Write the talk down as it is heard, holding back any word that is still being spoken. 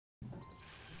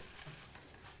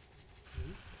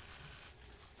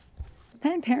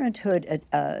Planned Parenthood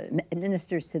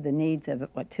administers to the needs of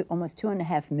almost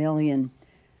 2.5 million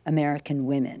American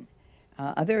women.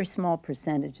 A very small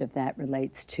percentage of that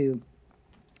relates to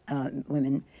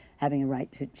women having a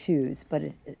right to choose, but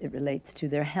it relates to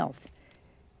their health.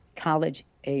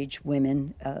 College-age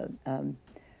women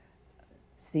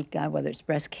seek out, whether it's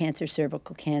breast cancer,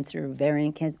 cervical cancer,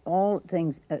 ovarian cancer, all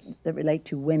things that relate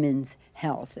to women's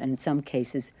health, and in some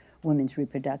cases, women's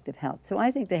reproductive health. So I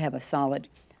think they have a solid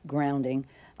grounding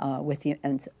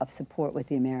and of support with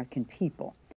the American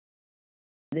people.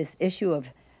 This issue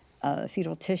of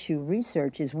fetal tissue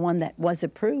research is one that was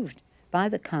approved by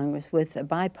the Congress with a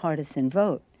bipartisan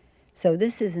vote. So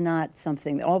this is not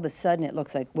something that all of a sudden it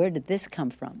looks like, where did this come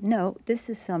from? No, this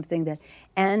is something that,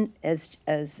 and as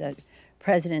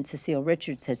President Cecile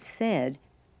Richards has said,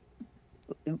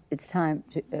 it's time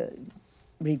to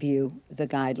review the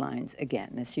guidelines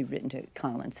again, as she's written to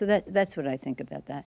Collins. So that's what I think about that.